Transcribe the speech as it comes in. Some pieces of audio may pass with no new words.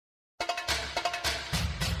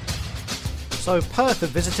So Perth are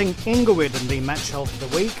visiting Inglewood in the match of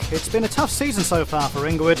the week. It's been a tough season so far for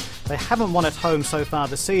Inglewood. They haven't won at home so far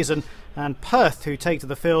this season, and Perth, who take to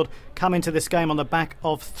the field, come into this game on the back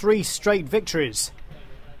of 3 straight victories.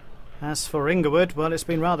 As for Inglewood, well, it's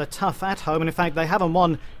been rather tough at home, and in fact they haven't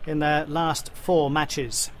won in their last 4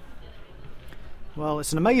 matches. Well,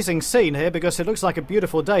 it's an amazing scene here because it looks like a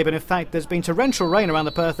beautiful day, but in fact there's been torrential rain around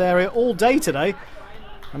the Perth area all day today.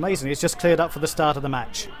 Amazingly, it's just cleared up for the start of the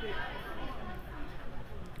match.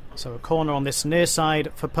 So a corner on this near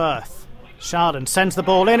side for Perth. Chardon sends the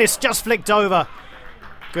ball in, it's just flicked over.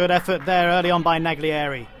 Good effort there early on by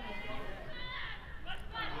Naglieri.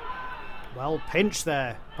 Well pinched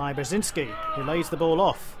there by Brzezinski, who lays the ball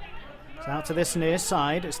off. It's out to this near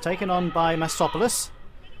side, it's taken on by Masopoulos.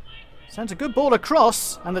 Sends a good ball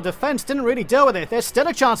across, and the defence didn't really deal with it. There's still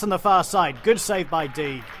a chance on the far side. Good save by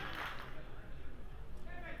Deeg.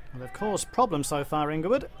 Well, they've caused problems so far,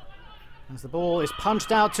 Inglewood, as the ball is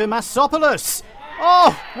punched out to Masopoulos.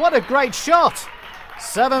 Oh, what a great shot!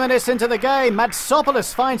 7 minutes into the game,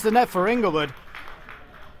 Masopoulos finds the net for Inglewood.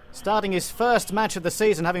 Starting his first match of the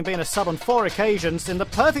season, having been a sub on 4 occasions, in the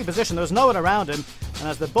perfect position, there was no one around him, and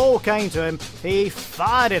as the ball came to him, he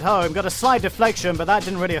fired it home. Got a slight deflection, but that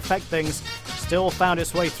didn't really affect things. Still found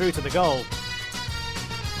its way through to the goal.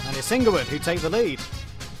 And it's Inglewood who take the lead.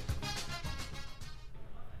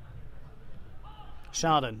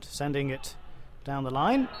 Chardon sending it down the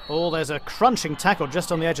line. Oh, there's a crunching tackle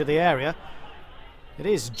just on the edge of the area. It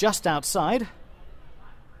is just outside.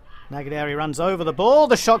 Naglieri runs over the ball.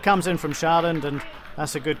 The shot comes in from Chardon, and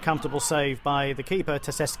that's a good, comfortable save by the keeper,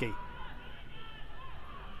 Teseski.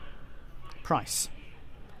 Price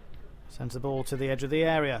sends the ball to the edge of the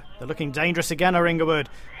area. They're looking dangerous again, are Inglewood.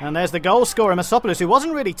 And there's the goal scorer, Masopoulos, who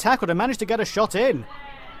wasn't really tackled and managed to get a shot in.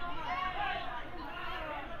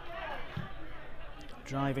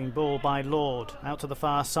 Driving ball by Lord, out to the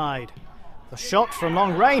far side. The shot from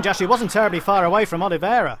long range actually wasn't terribly far away from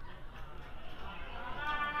Oliveira.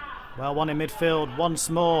 Well, one in midfield once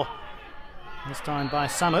more, this time by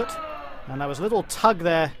Samut. And there was a little tug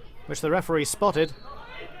there, which the referee spotted.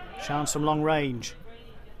 Chance from long range.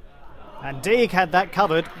 And Deeg had that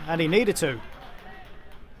covered, and he needed to.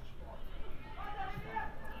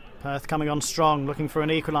 Perth coming on strong, looking for an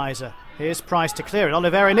equaliser. Here's Price to clear it.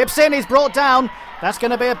 Oliveira nips in, he's brought down. That's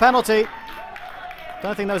going to be a penalty.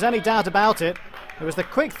 Don't think there was any doubt about it. It was the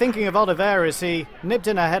quick thinking of Oliveira as he nipped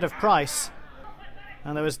in ahead of Price.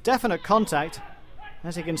 And there was definite contact.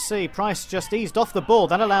 As you can see, Price just eased off the ball.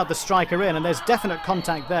 That allowed the striker in, and there's definite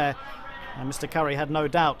contact there. And Mr. Curry had no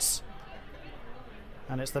doubts.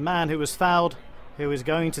 And it's the man who was fouled who is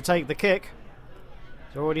going to take the kick.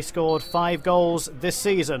 He's already scored 5 goals this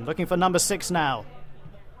season. Looking for number 6 now.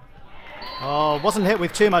 Oh, wasn't hit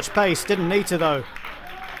with too much pace. Didn't need to, though.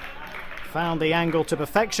 Found the angle to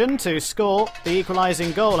perfection to score the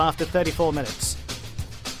equalising goal after 34 minutes.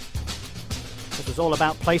 It was all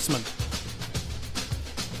about placement.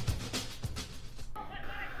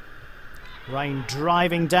 Rain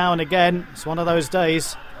driving down again. It's one of those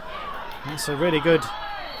days. That's a really good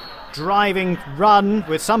driving run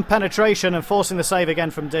with some penetration and forcing the save again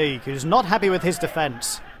from Deeg, who's not happy with his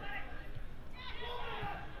defence.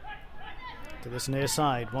 To this near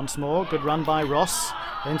side once more. Good run by Ross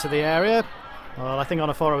into the area. Well, I think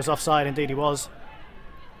Onoforo was offside. Indeed he was.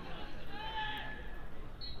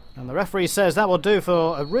 And the referee says that will do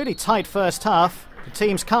for a really tight first half. The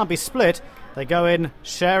teams can't be split. They go in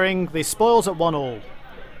sharing the spoils at 1-1.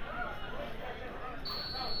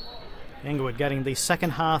 Inglewood getting the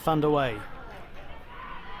second half underway.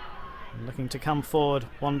 And looking to come forward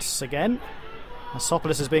once again.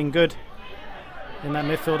 Masopoulos has been good in that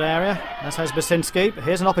midfield area, as has Brzezinski.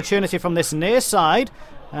 Here's an opportunity from this near side,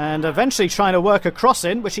 and eventually trying to work a cross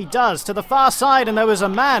in, which he does to the far side, and there was a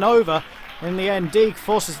man over. In the end, Deeg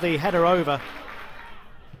forces the header over.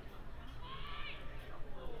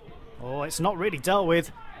 Oh, it's not really dealt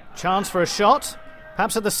with. Chance for a shot,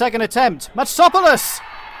 perhaps at the second attempt. Masopoulos!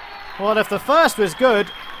 Well, if the first was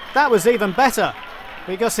good, that was even better,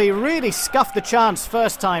 because he really scuffed the chance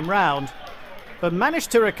first time round, but managed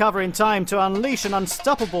to recover in time to unleash an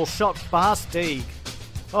unstoppable shot past Deeg.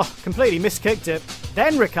 Oh, completely miskicked it,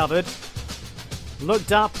 then recovered,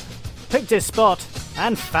 looked up, picked his spot,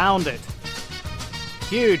 and found it.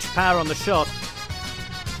 Huge power on the shot.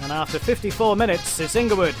 And after 54 minutes, it's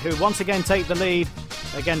Inglewood who once again take the lead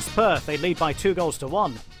against Perth. They lead by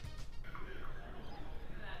 2-1.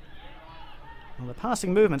 Well, the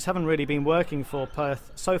passing movements haven't really been working for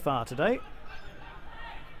Perth so far today.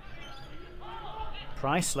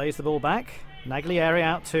 Price lays the ball back. Naglieri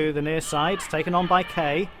out to the near side. It's taken on by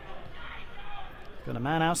Kay. Got a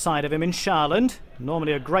man outside of him in Charland.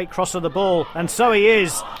 Normally a great cross of the ball, and so he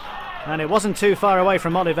is. And it wasn't too far away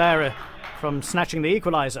from Oliveira from snatching the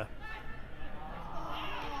equaliser.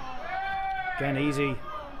 Again, easy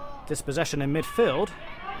dispossession in midfield.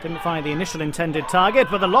 Didn't find the initial intended target,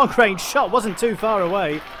 but the long-range shot wasn't too far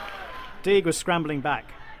away. Deeg was scrambling back.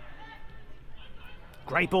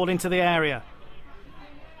 Great ball into the area.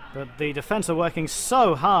 But the defence are working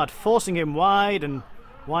so hard, forcing him wide and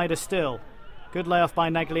wider still. Good layoff by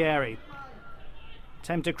Naglieri.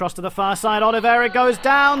 Attempted cross to the far side. Oliveira goes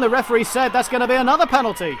down. The referee said that's going to be another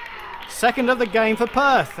penalty. Second of the game for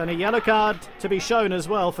Perth, and a yellow card to be shown as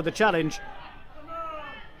well for the challenge.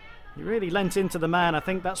 He really leant into the man. I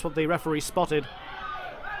think that's what the referee spotted.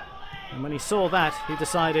 And when he saw that, he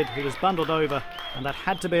decided he was bundled over, and that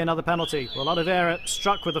had to be another penalty. Well, Oliveira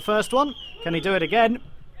struck with the first one. Can he do it again?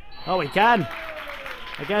 Oh, he can.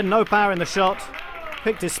 Again, no power in the shot.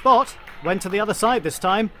 Picked his spot. Went to the other side this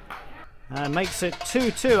time. And makes it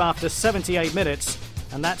 2-2 after 78 minutes.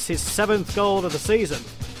 And that's his 7th goal of the season.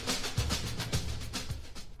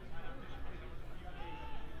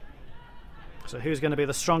 So who's going to be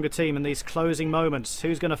the stronger team in these closing moments?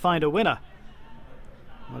 Who's going to find a winner?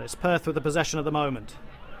 Well, it's Perth with the possession at the moment.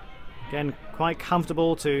 Again, quite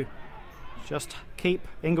comfortable to just keep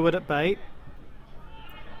Inglewood at bay.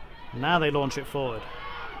 Now they launch it forward.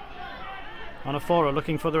 Onoforo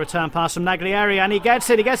looking for the return pass from Naglieri, and he gets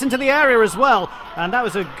it. He gets into the area as well. And that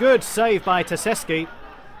was a good save by Tasecki,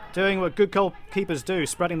 doing what good goalkeepers do,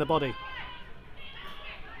 spreading the body.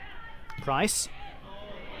 Price.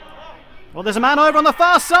 Well, there's a man over on the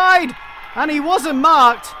far side, and he wasn't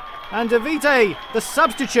marked. And De Vite, the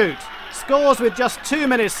substitute, scores with just 2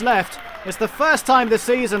 minutes left. It's the first time this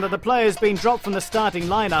season that the player's been dropped from the starting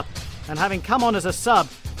lineup, and having come on as a sub,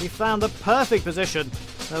 he found the perfect position.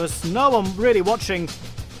 There was no one really watching,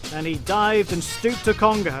 and he dived and stooped to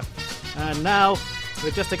conga. And now,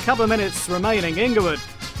 with just a couple of minutes remaining, Inglewood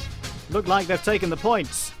look like they've taken the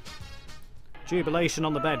points. Jubilation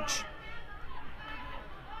on the bench.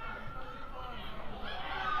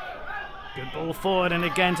 Good ball forward, and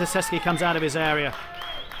again Tasecki comes out of his area.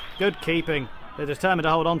 Good keeping. They're determined to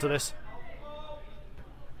hold on to this.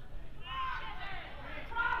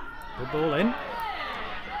 Good ball in.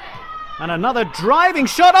 And another driving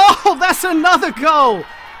shot. Oh, that's another goal!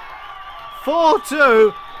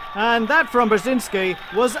 4-2, and that from Brzezinski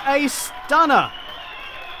was a stunner.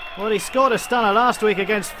 Well, he scored a stunner last week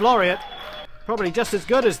against Floriat. Probably just as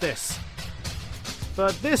good as this.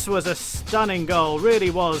 But this was a stunning goal, really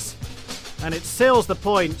was. And it seals the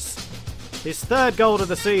points. His 3rd goal of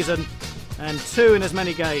the season, and 2 in as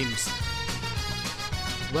many games.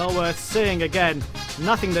 Well worth seeing again.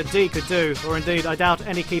 Nothing that D could do, or indeed I doubt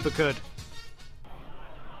any keeper could.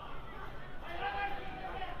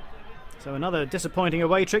 So another disappointing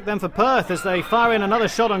away trick then for Perth as they fire in another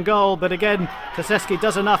shot on goal, but again Tasecki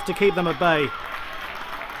does enough to keep them at bay.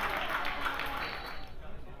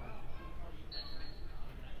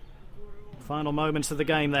 Final moments of the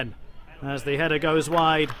game then, as the header goes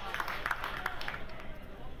wide.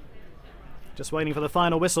 Just waiting for the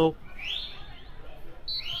final whistle.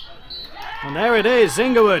 And there it is,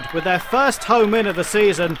 Inglewood with their first home win of the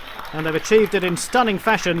season, and they've achieved it in stunning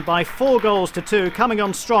fashion by 4-2, coming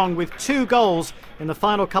on strong with 2 goals in the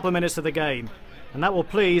final couple of minutes of the game. And that will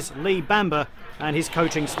please Lee Bamber and his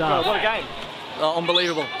coaching staff. What a game.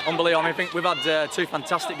 Unbelievable, unbelievable. I mean, I think we've had 2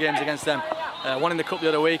 fantastic games against them. One in the cup the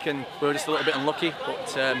other week, and we were just a little bit unlucky,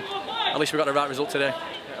 but at least we got the right result today.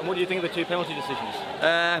 And what do you think of the 2 penalty decisions?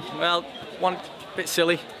 Well, one bit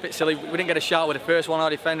silly. We didn't get a shout with the first one, our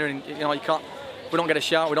defender, and you know, you can't. We don't get a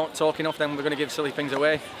shout, we don't talk enough, then we're going to give silly things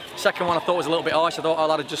away. Second one I thought was a little bit harsh. I thought our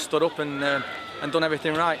lad had just stood up and done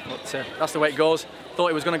everything right, but that's the way it goes. Thought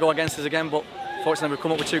it was going to go against us again, but fortunately we've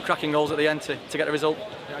come up with 2 cracking goals at the end to get the result.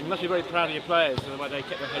 Yeah, you must be very proud of your players, the way they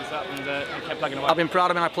kept their heads up and kept plugging away. I've been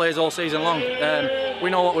proud of my players all season long. We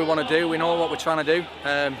know what we want to do, we know what we're trying to do.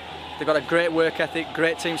 They've got a great work ethic,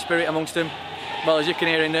 great team spirit amongst them. Well, as you can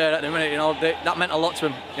hear in there at the minute, you know, that meant a lot to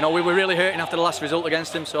them. You know, we were really hurting after the last result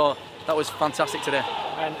against them, so that was fantastic today.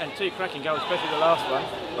 And 2 cracking goals, especially the last one.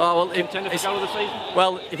 Oh, well, Intended for goal of the season?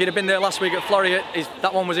 Well, if you'd have been there last week at Floriat,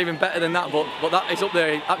 that one was even better than that, but that is up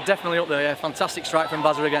there, definitely up there, yeah. Fantastic strike from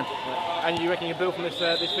Bazza again. And you reckon you build from this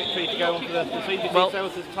victory to go on to the season? Do you see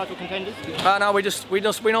yourselves as title contenders? No,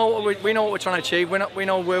 we know what we're trying to achieve. We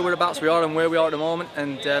know where we're and where we are at the moment,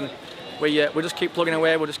 and we'll just keep plugging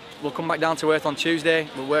away. We'll come back down to earth on Tuesday.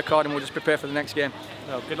 We'll work hard and we'll just prepare for the next game.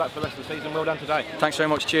 Well, good luck for the rest of the season. Well done today. Thanks very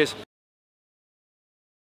much. Cheers.